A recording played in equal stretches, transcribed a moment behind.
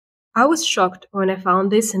I was shocked when I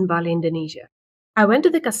found this in Bali, Indonesia. I went to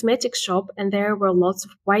the cosmetics shop and there were lots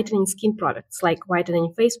of whitening skin products like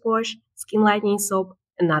whitening face wash, skin lightening soap,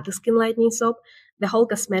 another skin lightening soap, the whole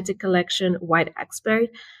cosmetic collection White Expert,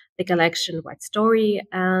 the collection White Story,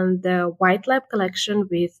 and the White Lab collection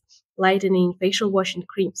with lightening facial wash and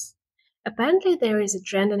creams. Apparently, there is a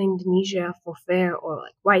trend in Indonesia for fair or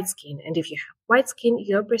like white skin, and if you have white skin,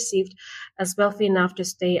 you're perceived as wealthy enough to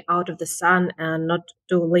stay out of the sun and not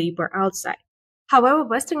do labor outside. However,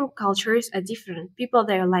 Western cultures are different. People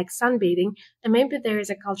there like sunbathing, and maybe there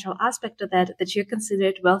is a cultural aspect to that you're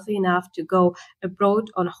considered wealthy enough to go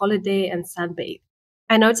abroad on holiday and sunbathe.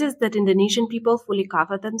 I noticed that Indonesian people fully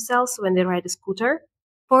cover themselves when they ride a scooter.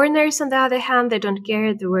 Foreigners, on the other hand, they don't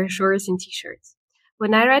care, they wear shorts and t-shirts.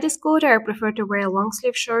 When I ride a scooter, I prefer to wear a long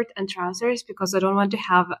sleeve shirt and trousers because I don't want to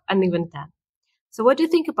have uneven tan. So what do you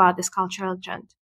think about this cultural trend?